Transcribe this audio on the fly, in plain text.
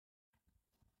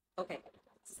Okay,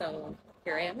 so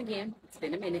here I am again. It's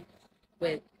been a minute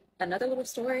with another little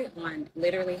story on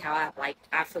literally how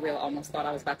I for real almost thought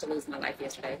I was about to lose my life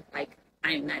yesterday. Like,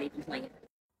 I am not even playing.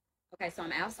 Okay, so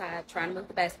I'm outside trying to move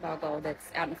the basketball goal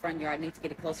that's out in the front yard. I need to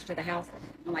get it closer to the house.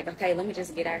 I'm like, okay, let me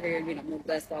just get out here, move the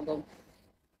basketball goal.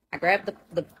 I grab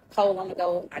the pole on the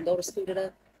goal. I go to scoot it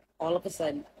up. All of a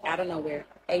sudden, out of nowhere,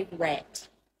 a rat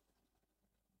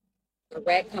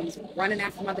comes running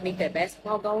out from underneath that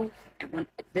basketball goal. And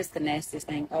this is the nastiest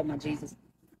thing. Oh my Jesus.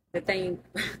 The thing,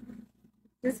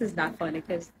 this is not funny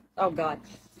because, oh God,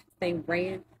 the thing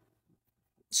ran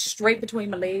straight between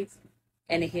my legs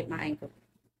and it hit my ankle.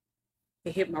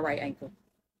 It hit my right ankle.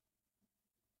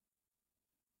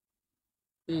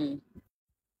 Mm.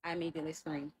 I immediately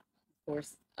screamed, of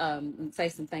course, and say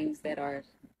some things that are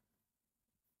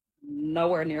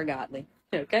nowhere near godly.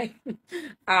 Okay.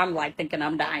 I'm like thinking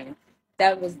I'm dying.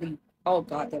 That was the, oh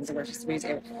God, that was the worst experience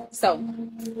ever. So,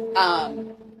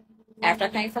 um, after I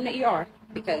came from the ER,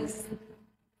 because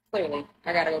clearly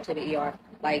I gotta go to the ER,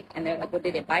 like, and they're like, well,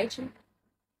 did it bite you?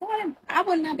 Well, I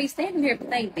would not be standing here if the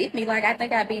thing bit me. Like, I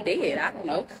think I'd be dead. I don't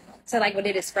know. So, like, well,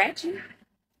 did it scratch you?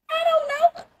 I don't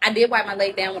know. I did wipe my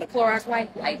leg down with a Clorox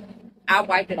wipe. Like, I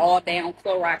wiped it all down,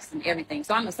 Clorox and everything.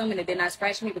 So I'm assuming it did not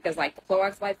scratch me because, like, the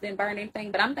Clorox wipe didn't burn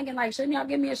anything. But I'm thinking, like, shouldn't y'all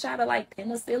give me a shot of, like,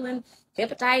 penicillin,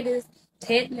 hepatitis,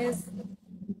 tetanus,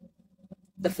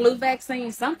 the flu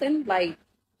vaccine, something? Like,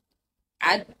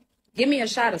 I give me a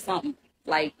shot of something.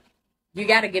 Like, you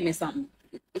got to give me something.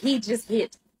 He just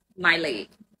hit my leg.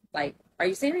 Like, are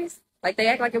you serious? Like, they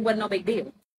act like it wasn't no big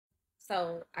deal.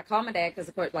 So I called my dad because,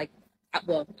 of course, like,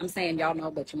 well, I'm saying y'all know,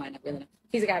 but you might not really know.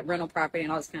 He's got rental property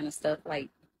and all this kind of stuff. Like,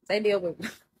 they deal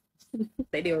with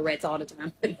they deal with rats all the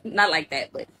time. Not like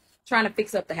that, but trying to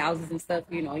fix up the houses and stuff.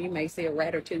 You may see a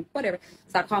rat or two, whatever.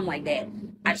 So I call him like that.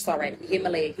 I just saw a rat hit my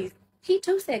leg. He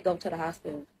too said go to the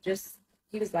hospital. Just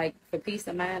he was like for peace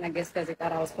of mind, I guess, because he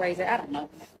thought I was crazy. I don't know,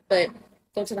 but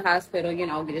go to the hospital.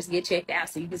 Just get checked out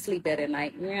so you can sleep better at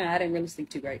night. Yeah, I didn't really sleep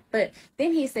too great, but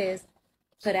then he says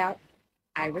put out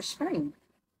Irish Spring.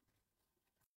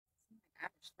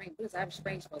 Irish Spring. What is Irish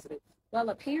Spring supposed to do? Well,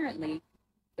 apparently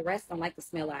the rest don't like the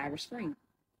smell of Irish Spring.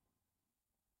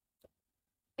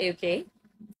 Okay.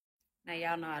 Now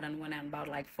y'all know I done went out and bought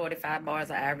like 45 bars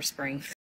of Irish Spring.